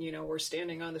building, we're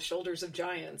standing on the shoulders of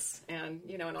giants, and,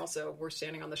 and also we're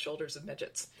standing on the shoulders of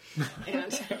midgets.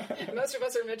 And most of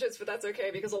us are midgets, but that's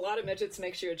okay, because a lot of midgets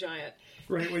makes you a giant.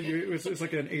 Right. Well, it's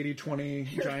like an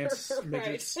 80-20 giants,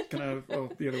 midgets, kind of,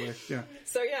 the other way. Yeah.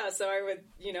 So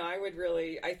I would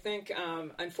really, I think,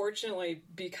 unfortunately,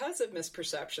 because of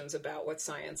misperceptions about what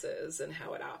science is and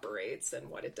how it operates and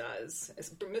what it does,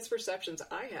 misperceptions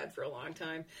I had for a long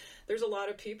time, there's a lot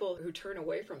of people who turn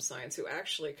away from science who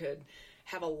actually could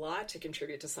have a lot to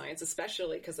contribute to science,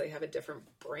 especially because they have a different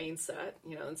brain set,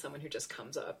 than someone who just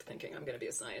comes up thinking I'm going to be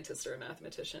a scientist or a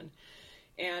mathematician.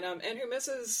 And who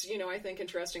misses, I think,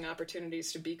 interesting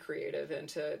opportunities to be creative and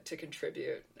to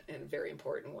contribute in very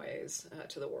important ways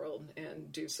to the world,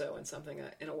 and do so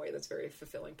in a way that's very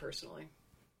fulfilling personally.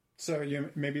 So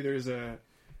maybe there's the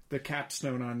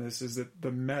capstone on this is that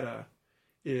the meta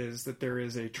is that there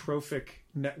is a trophic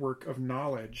network of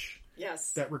knowledge.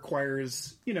 Yes. That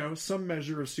requires, some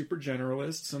measure of super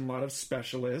generalists and a lot of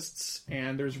specialists,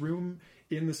 and there's room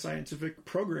in the scientific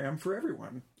program for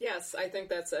everyone. Yes, I think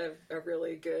that's a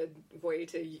really good way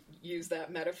to use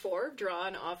that metaphor,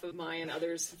 drawn off of my and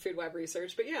others' food web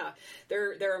research. But yeah,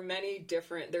 there are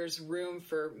there's room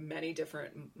for many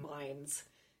different minds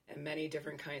and many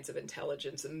different kinds of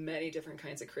intelligence and many different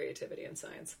kinds of creativity in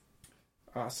science.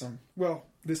 Awesome. Well,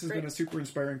 this has been a super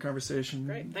inspiring conversation.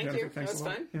 Great. Thank Jennifer, you. That was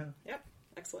fun. Yeah. Yep.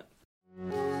 Excellent.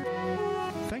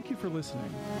 Thank you for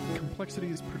listening. Complexity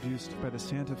is produced by the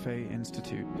Santa Fe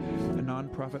Institute, a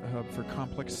nonprofit hub for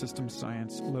complex systems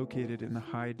science located in the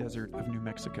high desert of New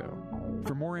Mexico.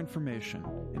 For more information,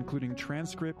 including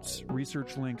transcripts,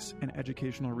 research links, and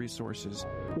educational resources,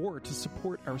 or to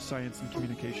support our science and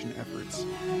communication efforts,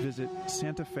 visit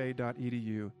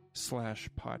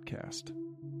santafe.edu/podcast.